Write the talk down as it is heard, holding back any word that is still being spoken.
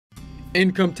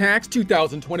Income tax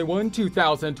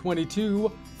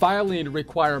 2021-2022 filing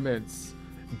requirements.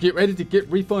 Get ready to get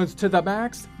refunds to the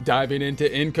max? Diving into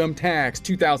income tax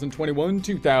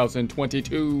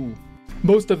 2021-2022.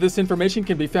 Most of this information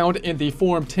can be found in the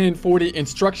Form 1040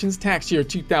 Instructions Tax Year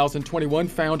 2021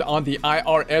 found on the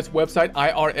IRS website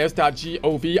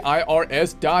irs.gov,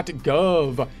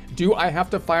 irs.gov. Do I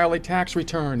have to file a tax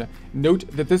return? Note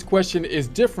that this question is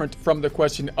different from the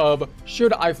question of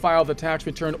should I file the tax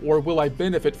return or will I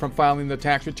benefit from filing the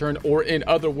tax return, or in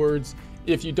other words,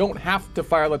 if you don't have to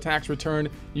file a tax return,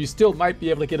 you still might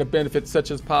be able to get a benefit such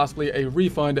as possibly a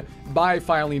refund by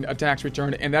filing a tax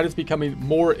return, and that is becoming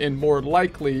more and more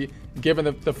likely given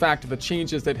the fact of the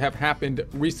changes that have happened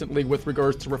recently with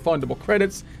regards to refundable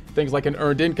credits, things like an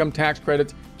earned income tax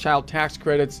credit, child tax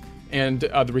credits, and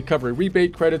the recovery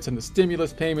rebate credits and the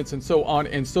stimulus payments and so on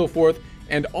and so forth.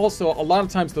 And also, a lot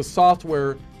of times the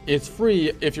software is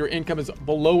free if your income is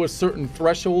below a certain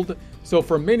threshold. So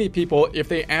for many people, if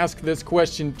they ask this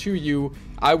question to you,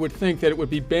 I would think that it would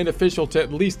be beneficial to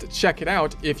at least check it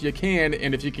out if you can,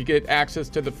 and if you could get access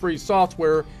to the free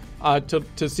software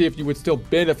to see if you would still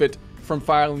benefit from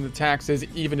filing the taxes,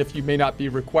 even if you may not be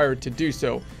required to do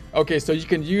so. Okay, so you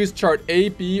can use chart A,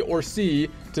 B, or C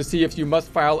to see if you must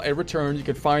file a return. You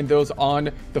can find those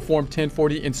on the Form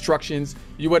 1040 instructions.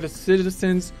 U.S.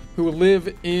 citizens who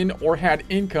live in or had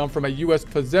income from a U.S.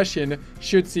 possession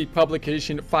should see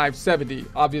publication 570.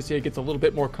 Obviously, it gets a little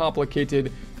bit more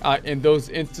complicated in those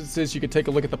instances. You can take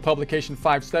a look at the publication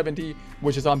 570,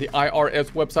 which is on the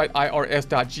IRS website,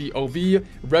 irs.gov.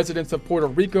 Residents of Puerto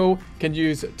Rico can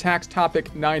use tax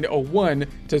topic 901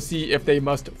 to see if they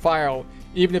must file.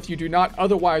 Even if you do not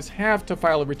otherwise have to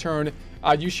file a return,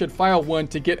 you should file one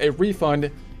to get a refund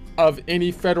of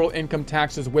any federal income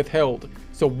taxes withheld.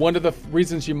 So one of the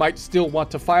reasons you might still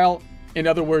want to file, in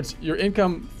other words, your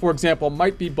income, for example,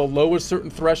 might be below a certain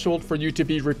threshold for you to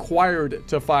be required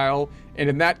to file. And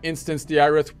in that instance, the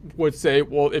IRS would say,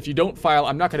 well, if you don't file,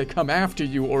 I'm not going to come after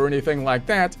you or anything like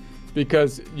that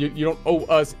because you don't owe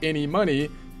us any money.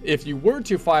 If you were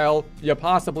to file, you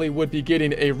possibly would be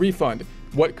getting a refund.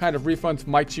 What kind of refunds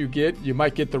might you get? You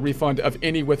might get the refund of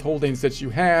any withholdings that you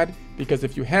had, because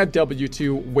if you had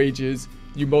W-2 wages,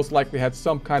 you most likely had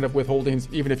some kind of withholdings,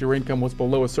 even if your income was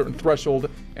below a certain threshold,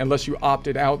 unless you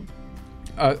opted out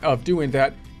of doing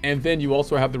that. And then you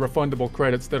also have the refundable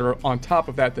credits that are on top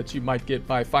of that you might get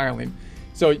by filing.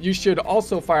 So you should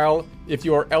also file if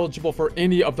you are eligible for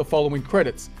any of the following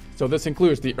credits. So this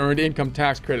includes the earned income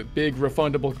tax credit, big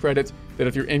refundable credit that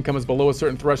if your income is below a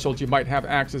certain threshold, you might have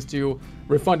access to.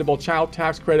 Refundable child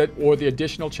tax credit or the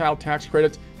additional child tax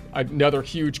credit, another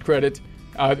huge credit.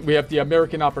 We have the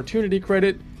American Opportunity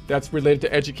Credit that's related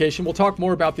to education. We'll talk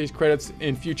more about these credits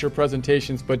in future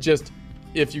presentations, but just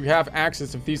if you have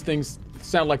access, if these things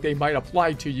sound like they might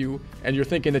apply to you and you're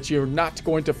thinking that you're not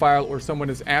going to file, or someone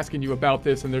is asking you about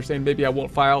this and they're saying maybe I won't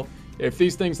file, if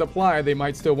these things apply, they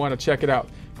might still want to check it out.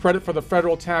 Credit for the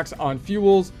federal tax on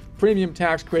fuels, premium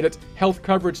tax credit, health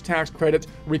coverage tax credit,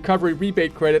 recovery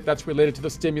rebate credit that's related to the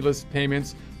stimulus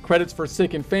payments, credits for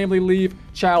sick and family leave,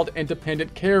 child and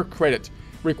dependent care credit,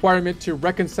 requirement to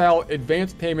reconcile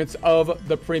advance payments of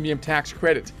the premium tax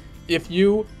credit. If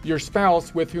you, your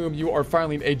spouse with whom you are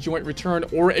filing a joint return,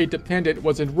 or a dependent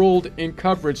was enrolled in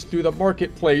coverage through the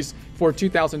marketplace for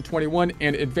 2021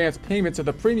 and advance payments of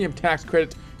the premium tax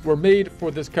credit were made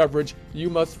for this coverage, you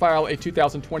must file a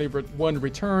 2021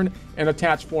 return and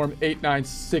attach Form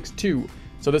 8962.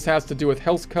 So this has to do with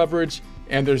health coverage,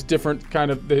 and there's different kind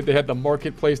of, they had the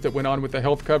marketplace that went on with the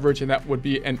health coverage, and that would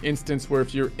be an instance where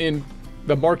if you're in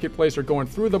the marketplace or going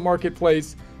through the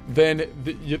marketplace, then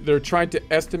they're trying to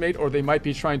estimate, or they might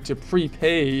be trying to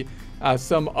prepay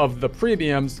some of the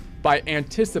premiums by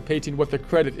anticipating what the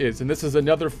credit is. And this is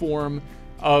another form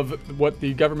of what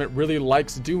the government really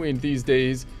likes doing these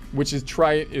days, which is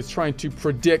trying to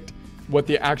predict what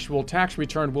the actual tax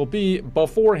return will be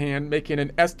beforehand, making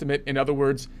an estimate, in other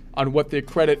words, on what the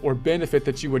credit or benefit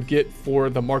that you would get for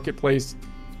the marketplace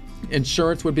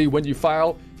insurance would be when you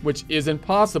file, which is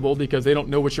impossible because they don't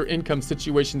know what your income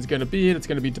situation is going to be, and it's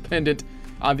going to be dependent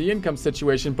on the income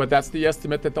situation, but that's the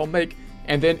estimate that they'll make.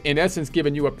 And then in essence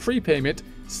giving you a prepayment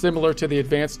similar to the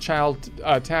advanced child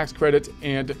tax credit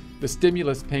and the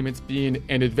stimulus payments being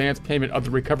an advanced payment of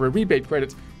the recovery rebate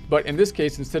credits. But in this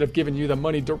case, instead of giving you the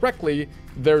money directly,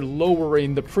 they're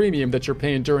lowering the premium that you're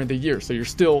paying during the year. So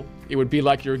it would be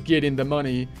like you're getting the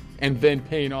money and then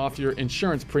paying off your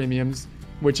insurance premiums,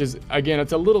 which is, again,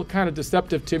 it's a little kind of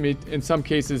deceptive to me in some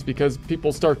cases because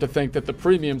people start to think that the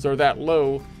premiums are that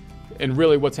low And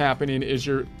really what's happening is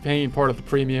you're paying part of the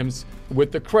premiums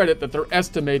with the credit that they're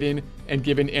estimating and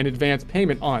giving an advance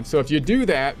payment on. So if you do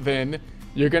that, then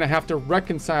you're going to have to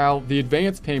reconcile the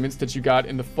advance payments that you got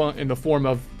in the form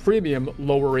of premium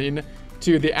lowering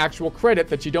to the actual credit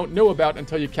that you don't know about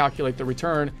until you calculate the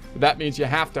return. That means you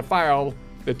have to file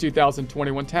the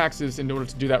 2021 taxes in order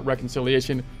to do that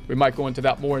reconciliation. We might go into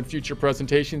that more in future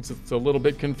presentations. It's a little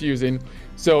bit confusing.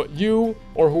 So you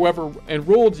or whoever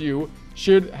enrolled you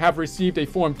should have received a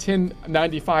Form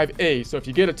 1095A. So if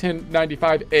you get a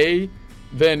 1095A,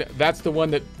 then that's the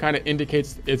one that kind of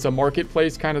indicates it's a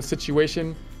marketplace kind of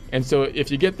situation. And so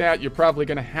if you get that, you're probably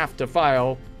going to have to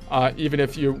file, even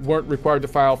if you weren't required to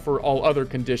file for all other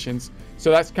conditions.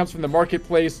 So that comes from the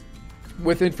marketplace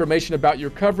with information about your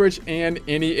coverage and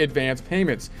any advance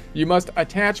payments. You must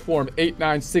attach Form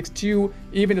 8962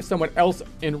 even if someone else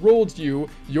enrolled you,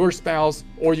 your spouse,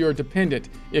 or your dependent.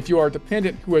 If you are a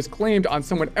dependent who has claimed on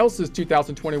someone else's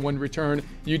 2021 return,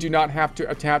 you do not have to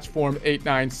attach Form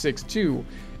 8962.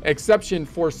 Exception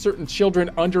for certain children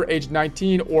under age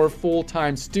 19 or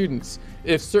full-time students.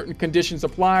 If certain conditions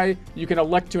apply, you can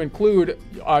elect to include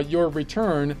your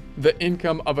return the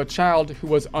income of a child who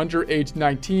was under age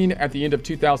 19 at the end of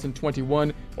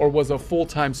 2021 or was a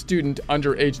full-time student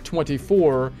under age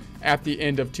 24 at the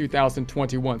end of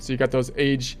 2021. So you got those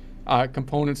age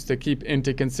components to keep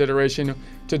into consideration.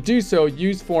 To do so,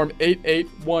 use Form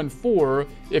 8814.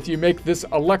 If you make this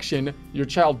election, your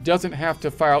child doesn't have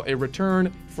to file a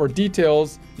return. For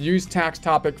details, use Tax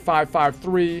Topic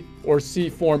 553 or see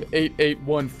Form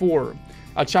 8814.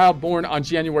 A child born on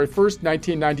January 1st,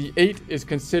 1998 is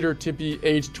considered to be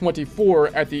age 24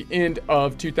 at the end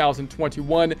of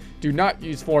 2021. Do not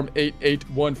use Form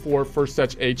 8814 for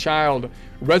such a child.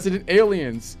 Resident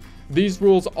aliens. These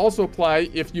rules also apply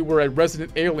if you were a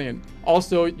resident alien.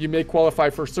 Also, you may qualify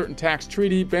for certain tax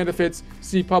treaty benefits.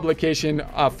 See publication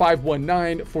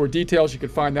 519 for details. You can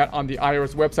find that on the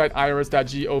IRS website,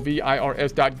 irs.gov,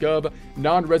 irs.gov.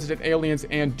 Non-resident aliens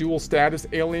and dual status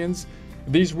aliens.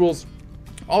 These rules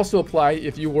also apply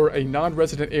if you were a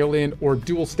non-resident alien or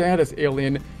dual status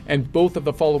alien, and both of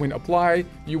the following apply.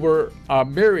 You were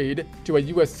married to a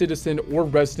U.S. citizen or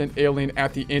resident alien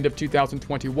at the end of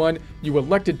 2021. You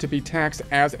elected to be taxed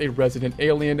as a resident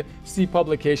alien. See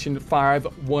publication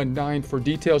 519 for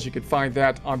details. You can find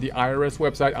that on the IRS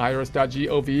website,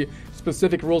 irs.gov.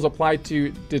 Specific rules apply to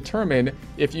determine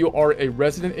if you are a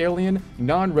resident alien,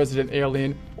 non-resident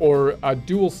alien, or a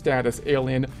dual status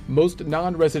alien. Most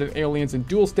non-resident aliens and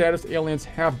dual status aliens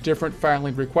have different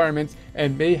filing requirements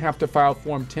and may have to file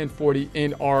Form 1040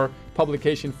 in our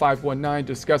publication 519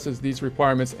 discusses these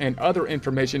requirements and other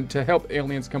information to help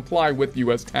aliens comply with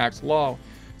U.S. tax law.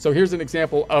 So here's an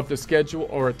example of the schedule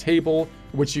or a table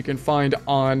which you can find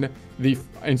on the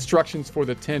instructions for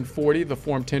the 1040, the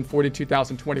Form 1040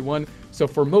 2021. So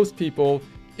for most people,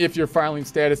 if your filing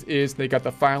status is, they got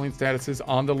the filing statuses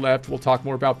on the left. We'll talk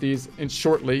more about these in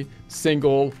shortly.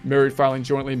 Single, married filing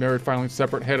jointly, married filing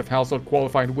separate, head of household,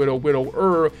 qualified widow,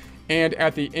 widower. And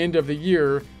at the end of the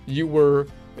year, you were,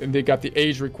 and they got the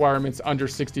age requirements under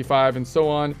 65 and so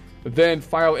on. Then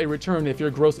file a return if your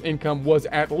gross income was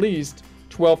at least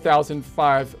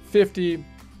 $12,550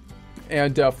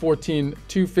 and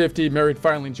 $14,250. Married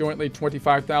filing jointly,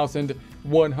 $25,100,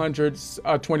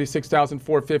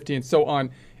 $26,450, and so on.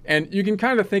 And you can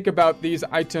kind of think about these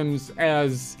items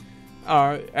as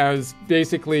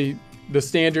basically the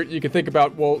standard. You can think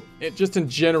about, well, just in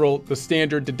general, the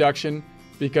standard deduction,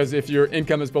 because if your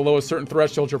income is below a certain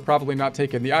threshold, you're probably not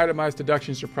taking the itemized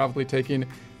deductions. You're probably taking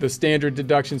the standard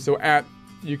deduction. So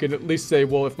you can at least say,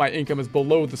 well, if my income is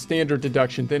below the standard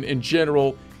deduction, then in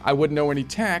general, I wouldn't owe any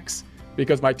tax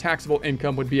because my taxable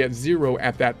income would be at zero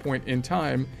at that point in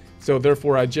time. So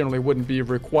therefore, I generally wouldn't be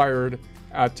required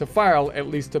to file, at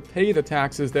least to pay the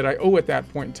taxes that I owe at that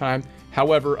point in time.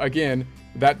 However, again,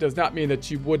 that does not mean that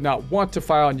you would not want to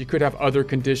file, and you could have other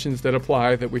conditions that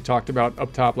apply that we talked about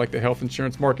up top, like the health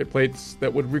insurance marketplace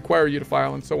that would require you to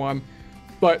file and so on.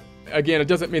 But again, it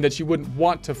doesn't mean that you wouldn't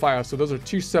want to file. So those are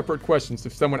two separate questions.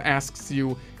 If someone asks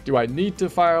you, do I need to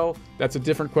file? That's a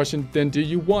different question than do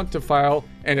you want to file?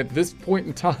 And at this point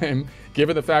in time,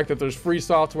 given the fact that there's free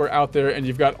software out there and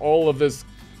you've got all of this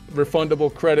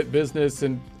refundable credit business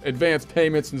and advance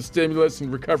payments and stimulus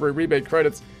and recovery rebate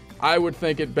credits, I would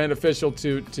think it beneficial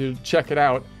to check it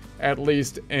out at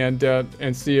least and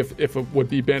see if it would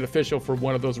be beneficial for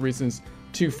one of those reasons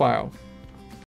to file.